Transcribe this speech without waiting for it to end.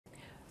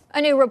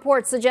A new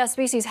report suggests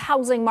BC's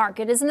housing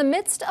market is in the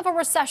midst of a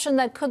recession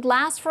that could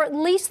last for at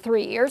least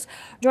 3 years.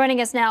 Joining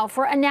us now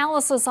for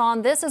analysis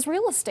on this is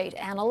real estate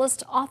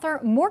analyst, author,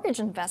 mortgage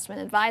investment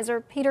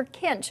advisor Peter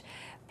Kinch.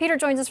 Peter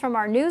joins us from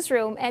our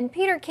newsroom. And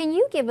Peter, can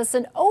you give us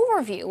an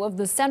overview of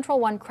the Central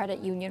One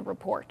Credit Union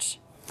report?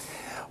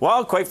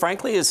 Well, quite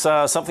frankly, it's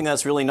something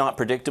that's really not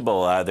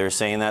predictable. They're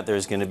saying that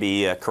there's going to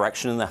be a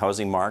correction in the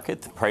housing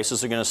market. The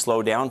prices are going to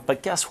slow down.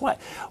 But guess what?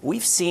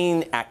 We've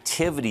seen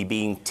activity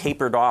being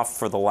tapered off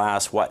for the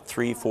last,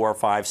 3, 4,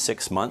 5,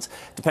 6 months,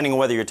 depending on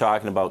whether you're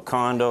talking about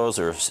condos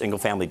or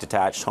single-family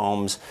detached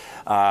homes.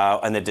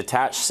 And the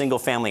detached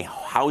single-family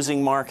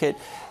housing market,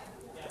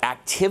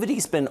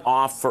 activity's been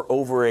off for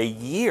over a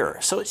year.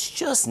 So it's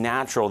just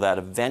natural that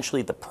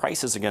eventually the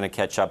prices are going to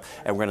catch up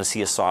and we're going to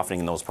see a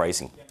softening in those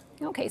pricing.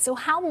 Okay, so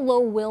how low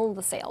will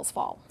the sales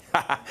fall?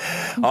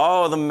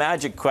 Oh, the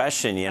magic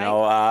question, you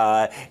know.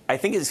 I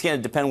think it's going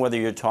to depend whether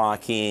you're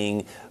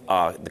talking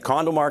the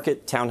condo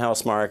market,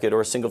 townhouse market,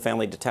 or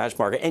single-family detached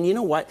market. And you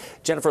know what,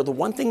 Jennifer, the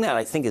one thing that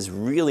I think is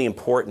really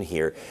important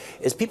here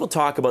is people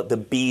talk about the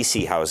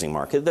BC housing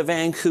market, the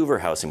Vancouver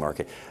housing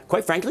market.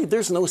 Quite frankly,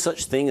 there's no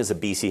such thing as a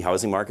BC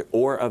housing market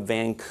or a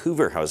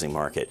Vancouver housing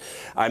market.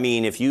 I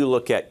mean, if you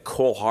look at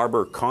Cole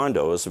Harbour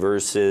condos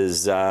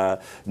versus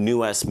New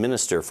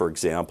Westminster, for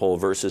example,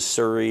 versus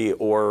Surrey,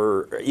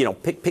 or, you know,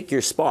 pick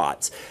your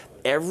spots,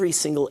 every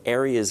single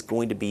area is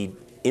going to be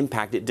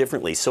impacted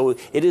differently. So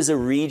it is a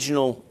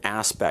regional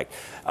aspect.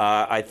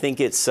 I think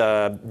it's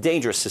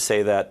dangerous to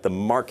say that the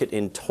market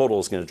in total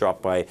is going to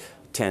drop by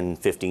 10,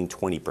 15,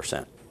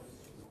 20%.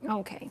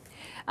 Okay.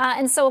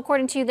 And so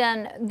according to you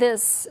then,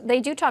 they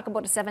do talk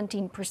about a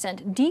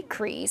 17%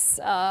 decrease.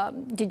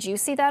 Did you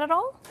see that at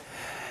all?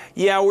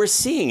 Yeah, we're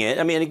seeing it.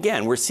 I mean,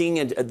 again, we're seeing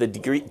the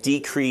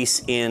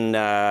decrease in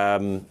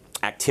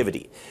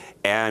activity.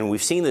 And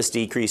we've seen this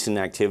decrease in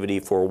activity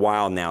for a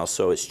while now,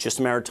 so it's just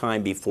a matter of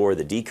time before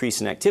the decrease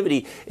in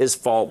activity is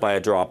followed by a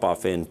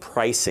drop-off in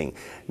pricing.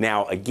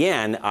 Now,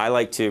 again, I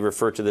like to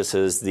refer to this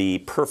as the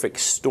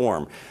perfect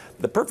storm.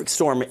 The perfect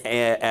storm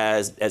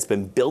has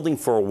been building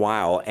for a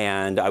while,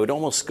 and I would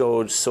almost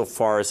go so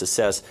far as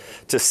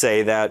to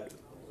say that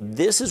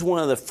this is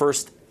one of the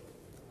first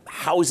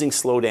housing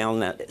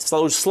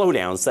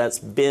slowdowns that's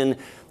been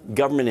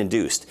government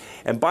induced.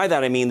 And by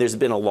that I mean there's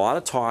been a lot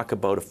of talk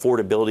about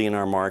affordability in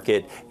our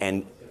market,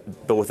 and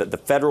both at the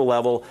federal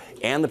level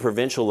and the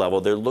provincial level,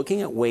 they're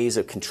looking at ways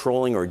of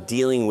controlling or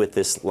dealing with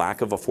this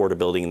lack of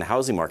affordability in the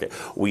housing market.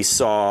 We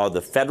saw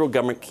the federal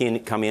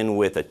government come in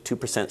with a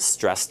 2%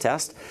 stress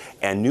test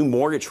and new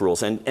mortgage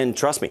rules, and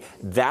trust me,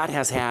 that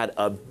has had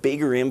a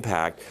bigger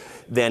impact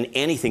than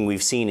anything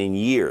we've seen in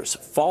years.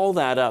 Follow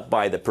that up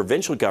by the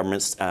provincial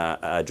governments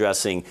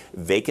addressing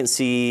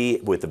vacancy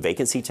with the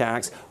vacancy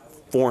tax,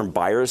 foreign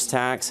buyers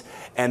tax,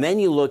 and then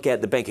you look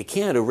at the Bank of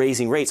Canada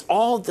raising rates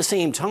all at the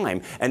same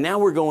time, and now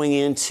we're going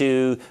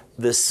into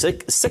the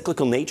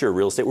cyclical nature of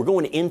real estate. We're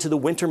going into the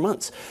winter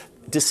months.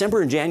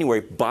 December and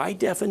January, by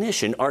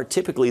definition, are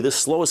typically the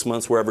slowest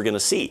months we're ever going to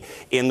see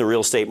in the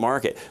real estate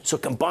market. So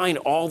combine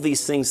all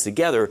these things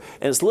together,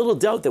 and it's little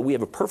doubt that we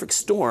have a perfect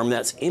storm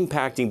that's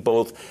impacting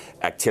both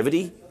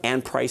activity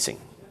and pricing.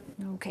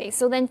 Okay,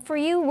 so then for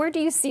you, where do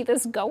you see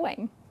this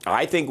going?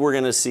 I think we're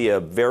going to see a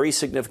very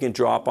significant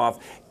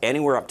drop-off,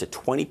 anywhere up to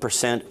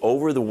 20%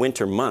 over the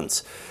winter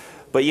months.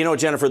 But you know,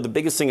 Jennifer, the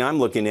biggest thing I'm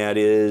looking at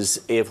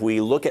is if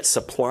we look at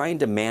supply and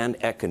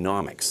demand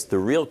economics, the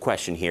real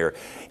question here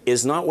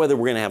is not whether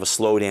we're going to have a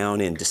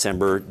slowdown in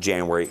December,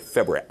 January,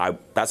 February.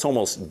 That's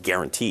almost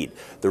guaranteed.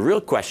 The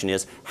real question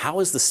is, how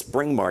is the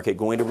spring market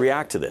going to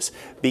react to this?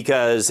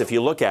 Because if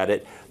you look at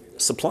it,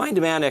 supply and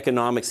demand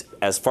economics,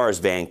 as far as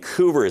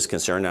Vancouver is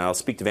concerned, now I'll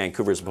speak to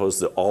Vancouver as opposed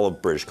to all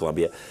of British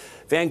Columbia,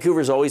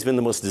 Vancouver's always been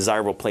the most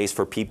desirable place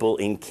for people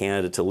in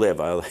Canada to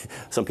live.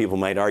 Some people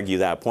might argue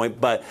that point,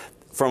 but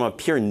from a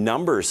pure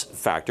numbers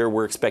factor,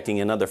 we're expecting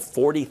another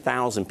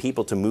 40,000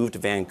 people to move to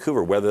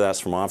Vancouver, whether that's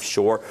from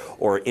offshore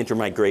or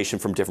intermigration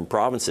from different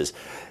provinces.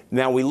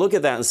 Now, we look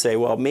at that and say,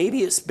 well, maybe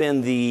it's been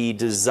the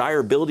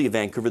desirability of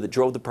Vancouver that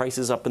drove the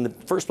prices up in the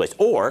first place.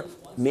 Or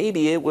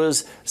maybe it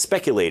was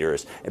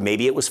speculators, and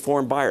maybe it was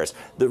foreign buyers.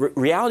 The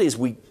reality is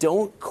we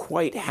don't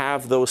quite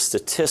have those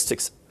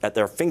statistics at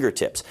their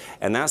fingertips.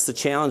 And that's the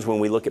challenge when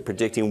we look at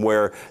predicting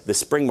where the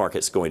spring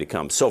market's going to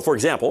come. So, for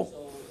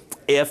example,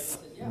 if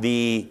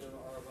the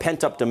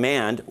pent-up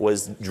demand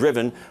was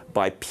driven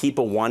by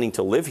people wanting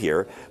to live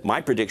here, my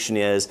prediction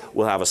is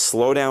we'll have a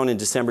slowdown in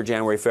December,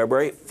 January,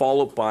 February,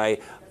 followed by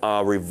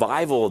a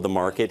revival of the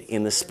market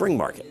in the spring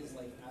market.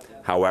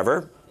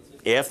 However,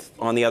 if,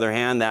 on the other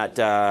hand,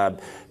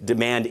 that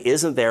demand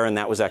isn't there, and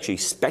that was actually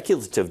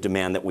speculative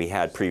demand that we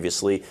had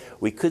previously,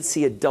 we could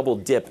see a double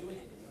dip.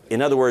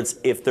 In other words,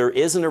 if there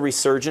isn't a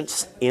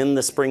resurgence in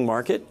the spring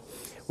market,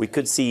 we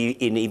could see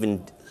an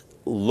even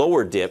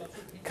lower dip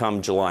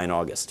come July and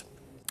August.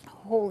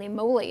 Holy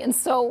moly. And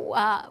so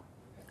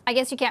I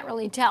guess you can't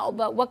really tell,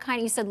 but what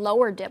kind, you said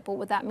lower dip, what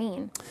would that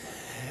mean?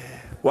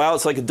 Well,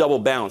 it's like a double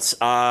bounce.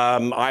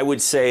 I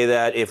would say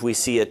that if we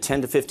see a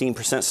 10 to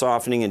 15%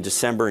 softening in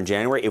December and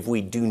January, if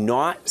we do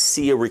not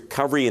see a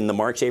recovery in the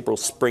March, April,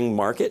 spring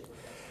market,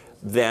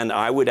 then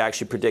I would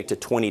actually predict a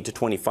 20 to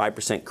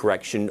 25%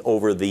 correction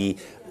over the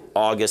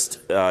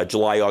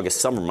July,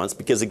 August, summer months.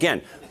 Because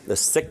again, the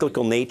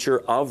cyclical nature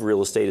of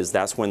real estate is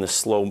that's when the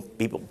slow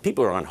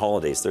people are on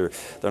holidays. They're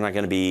not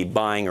going to be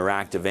buying or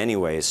active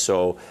anyways.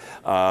 So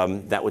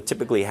that would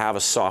typically have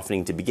a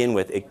softening to begin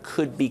with. It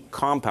could be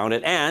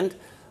compounded, and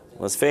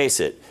let's face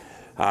it,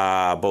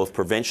 both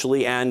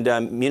provincially and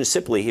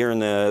municipally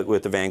here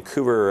with the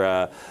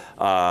Vancouver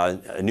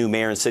new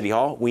mayor and City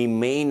Hall, we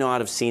may not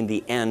have seen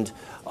the end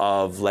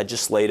of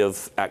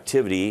legislative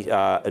activity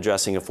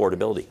addressing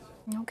affordability.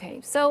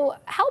 Okay, so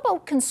how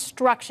about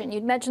construction?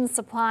 You'd mentioned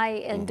supply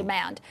and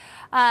demand.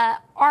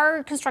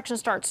 Are construction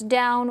starts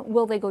down?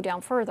 Will they go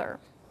down further?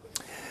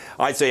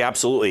 I'd say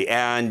absolutely.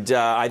 And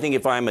I think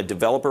if I'm a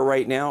developer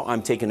right now,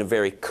 I'm taking a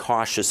very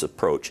cautious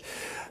approach.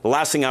 The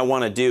last thing I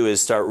want to do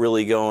is start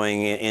really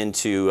going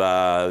into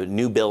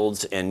new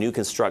builds and new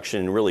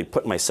construction and really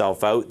put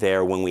myself out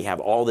there when we have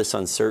all this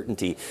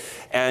uncertainty.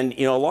 And,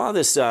 you know, a lot of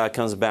this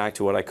comes back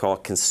to what I call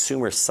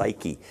consumer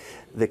psyche.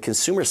 The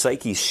consumer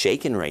psyche is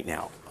shaken right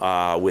now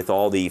with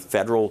all the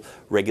federal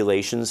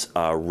regulations,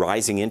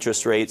 rising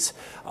interest rates.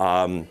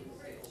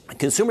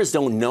 Consumers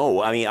don't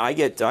know. I mean, I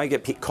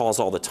get calls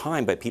all the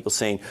time by people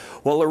saying,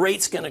 well, the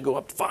rate's going to go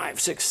up 5,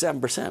 6,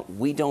 7%.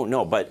 We don't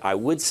know. But I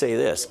would say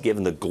this,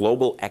 given the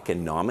global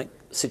economic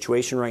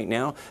situation right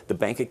now, the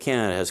Bank of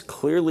Canada has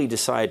clearly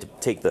decided to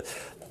take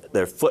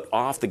their foot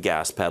off the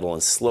gas pedal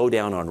and slow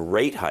down on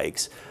rate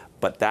hikes.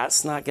 But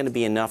that's not going to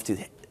be enough to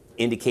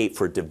indicate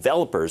for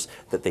developers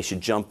that they should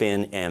jump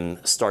in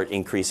and start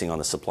increasing on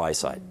the supply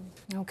side.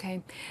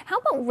 Okay. How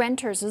about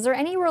renters? Is there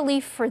any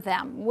relief for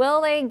them? Will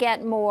they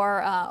get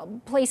more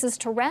places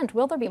to rent?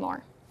 Will there be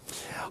more?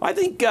 I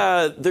think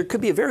there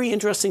could be a very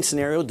interesting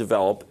scenario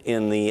develop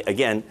in the,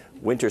 again,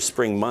 winter,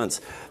 spring months.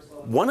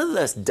 One of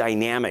the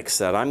dynamics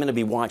that I'm going to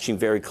be watching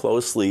very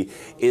closely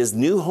is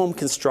new home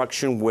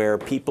construction where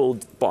people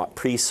bought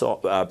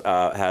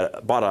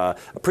a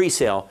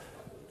pre-sale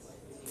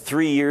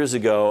 3 years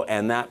ago,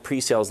 and that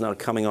pre-sale is now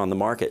coming on the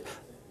market.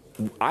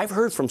 I've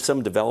heard from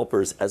some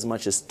developers as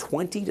much as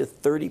 20 to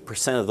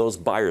 30% of those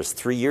buyers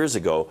 3 years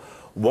ago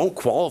won't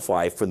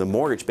qualify for the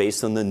mortgage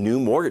based on the new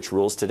mortgage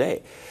rules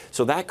today.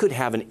 So that could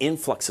have an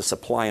influx of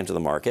supply into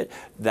the market.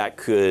 That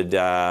could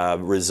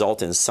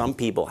result in some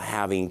people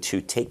having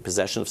to take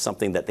possession of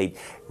something that they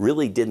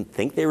really didn't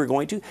think they were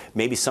going to.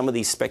 Maybe some of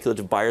these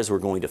speculative buyers were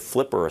going to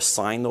flip or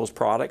assign those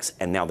products,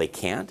 and now they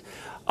can't.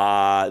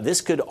 This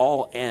could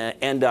all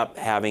end up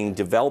having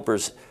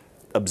developers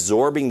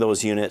absorbing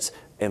those units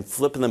and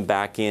flipping them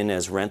back in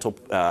as rental,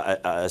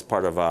 as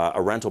part of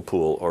a rental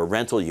pool or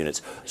rental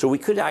units. So we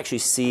could actually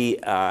see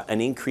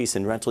an increase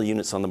in rental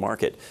units on the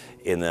market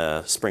in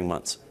the spring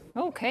months.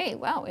 Okay,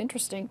 wow,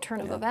 interesting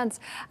turn of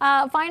events.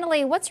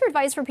 Finally, what's your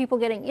advice for people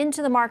getting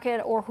into the market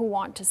or who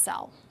want to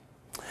sell?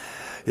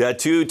 Yeah,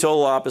 two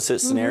total opposite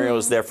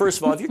scenarios there. First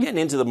of all, if you're getting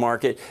into the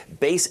market,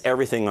 base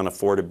everything on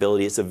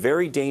affordability. It's a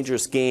very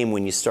dangerous game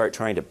when you start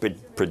trying to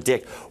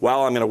predict,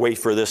 well, I'm going to wait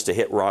for this to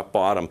hit rock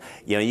bottom.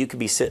 You know, you could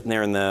be sitting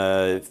there in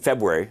the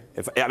February.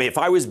 If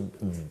I was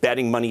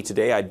betting money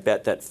today, I'd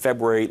bet that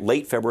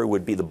late February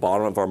would be the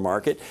bottom of our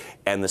market,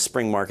 and the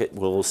spring market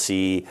will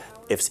see,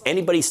 if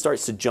anybody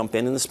starts to jump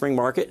in the spring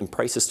market and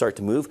prices start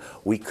to move,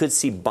 we could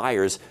see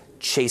buyers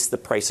chase the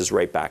prices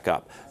right back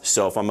up.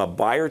 So if I'm a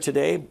buyer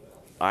today,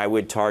 I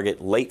would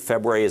target late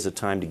February as a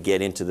time to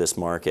get into this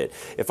market.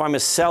 If I'm a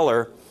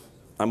seller,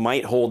 I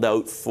might hold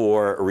out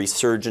for a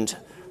resurgent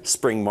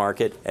spring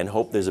market and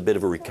hope there's a bit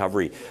of a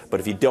recovery.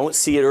 But if you don't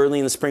see it early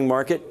in the spring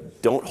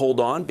market, don't hold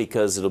on,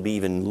 because it'll be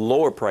even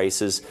lower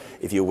prices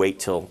if you wait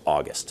till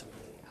August.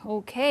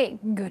 Okay,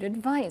 good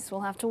advice.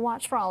 We'll have to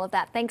watch for all of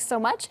that. Thanks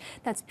so much.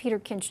 That's Peter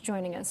Kinch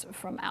joining us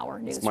from our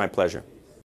news. It's my pleasure.